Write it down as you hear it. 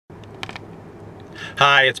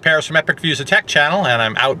Hi, it's Paris from Epic Views of Tech channel, and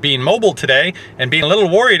I'm out being mobile today and being a little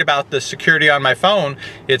worried about the security on my phone.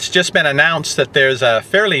 It's just been announced that there's a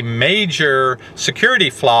fairly major security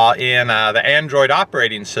flaw in the Android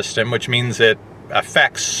operating system, which means it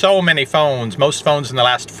affects so many phones, most phones in the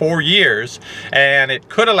last 4 years, and it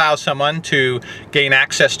could allow someone to gain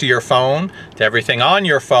access to your phone, to everything on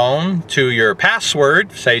your phone, to your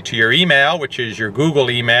password, say to your email, which is your Google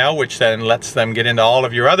email, which then lets them get into all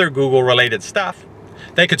of your other Google related stuff.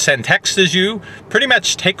 They could send texts as you, pretty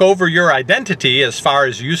much take over your identity as far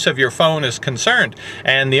as use of your phone is concerned.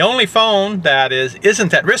 And the only phone that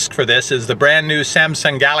isn't at risk for this is the brand new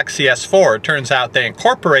Samsung Galaxy S4. It turns out they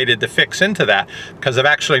incorporated the fix into that because I've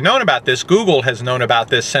actually known about this. Google has known about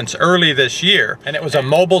this since early this year. And it was a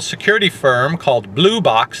mobile security firm called Blue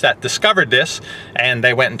Box that discovered this, and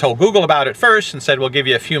they went and told Google about it first and said, we'll give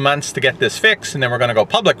you a few months to get this fixed and then we're going to go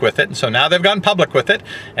public with it. And so now they've gone public with it,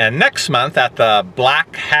 and next month at the Black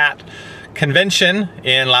Hat convention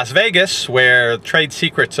in Las Vegas, where trade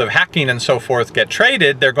secrets of hacking and so forth get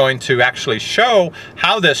traded, they're going to actually show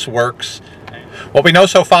how this works. What we know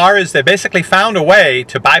so far is they basically found a way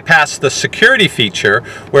to bypass the security feature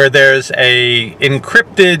where there's a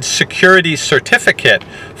encrypted security certificate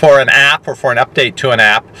for an app or for an update to an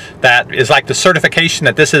app that is like the certification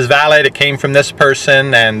that this is valid, it came from this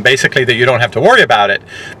person, and basically that you don't have to worry about it.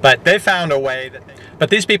 But they found a way that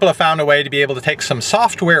these people have found a way to be able to take some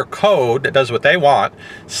software code that does what they want,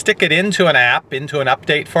 stick it into an app, into an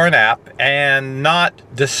update for an app, and not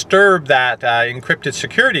disturb that encrypted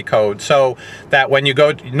security code, so that when you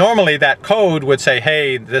go, normally that code would say,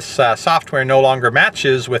 hey, this software no longer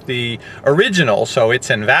matches with the original, so it's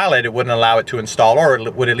invalid, it wouldn't allow it to install, or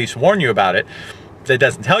it would at least warn you about it. It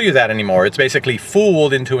doesn't tell you that anymore. It's basically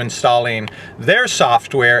fooled into installing their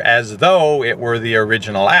software as though it were the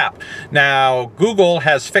original app. Now, Google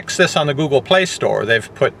has fixed this on the Google Play Store.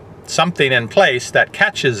 They've put something in place that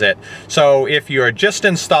catches it. So if you're just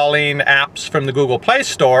installing apps from the Google Play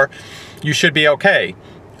Store, you should be okay.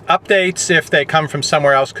 Updates, if they come from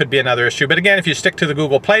somewhere else, could be another issue. But again, if you stick to the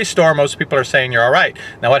Google Play Store, most people are saying you're all right.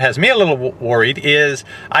 Now, what has me a little worried is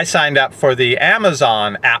I signed up for the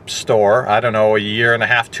Amazon App Store, I don't know, 1.5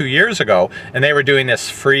 years, 2 years ago, and they were doing this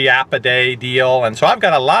free app a day deal. And so I've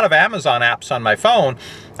got a lot of Amazon apps on my phone.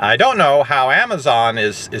 I don't know how Amazon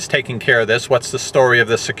is taking care of this. What's the story of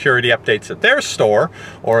the security updates at their store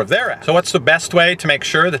or of their app? So what's the best way to make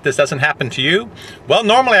sure that this doesn't happen to you? Well,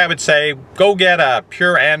 normally I would say go get a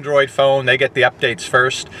pure Android phone. They get the updates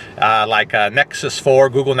first, like Nexus 4,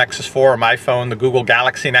 Google Nexus 4, or my phone, the Google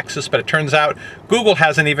Galaxy Nexus. But it turns out Google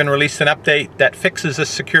hasn't even released an update that fixes this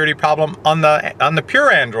security problem on the pure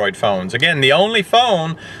Android phones. Again, the only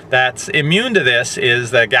phone that's immune to this is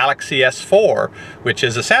the Galaxy S4, which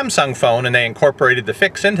is a Samsung phone, and they incorporated the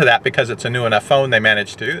fix into that because it's a new enough phone. They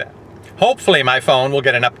managed to do that. Hopefully my phone will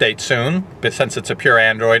get an update soon, but since it's a pure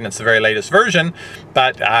Android and it's the very latest version.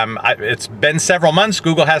 But it's been several months.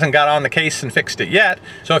 Google hasn't got on the case and fixed it yet.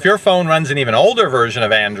 So if your phone runs an even older version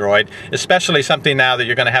of Android, especially something now that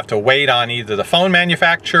you're going to have to wait on either the phone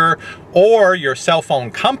manufacturer or your cell phone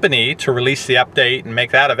company to release the update and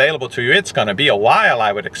make that available to you, it's going to be a while,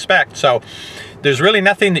 I would expect. So there's really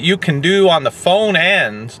nothing that you can do on the phone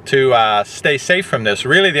end to stay safe from this.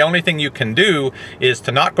 Really, the only thing you can do is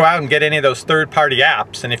to not go out and get any of those third-party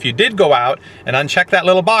apps. And if you did go out and uncheck that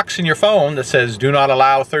little box in your phone that says do not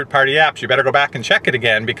allow third-party apps, you better go back and check it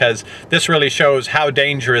again, because this really shows how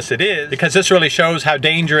dangerous it is. Because this really shows how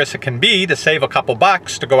dangerous it can be to save a couple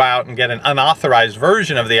bucks to go out and get an unauthorized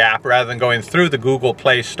version of the app rather than going through the Google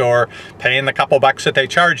Play Store, paying the couple bucks that they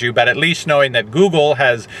charge you, but at least knowing that Google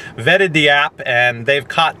has vetted the app and they've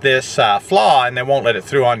caught this flaw and they won't let it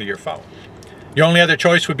through onto your phone. Your only other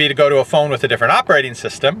choice would be to go to a phone with a different operating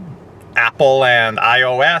system, Apple and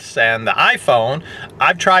iOS and the iPhone.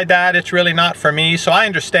 I've tried that, it's really not for me, so I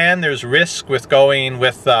understand there's risk with going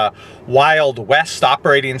with the Wild West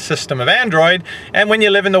operating system of Android, and when you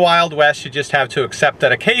live in the Wild West, you just have to accept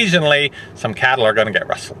that occasionally some cattle are going to get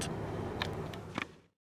rustled.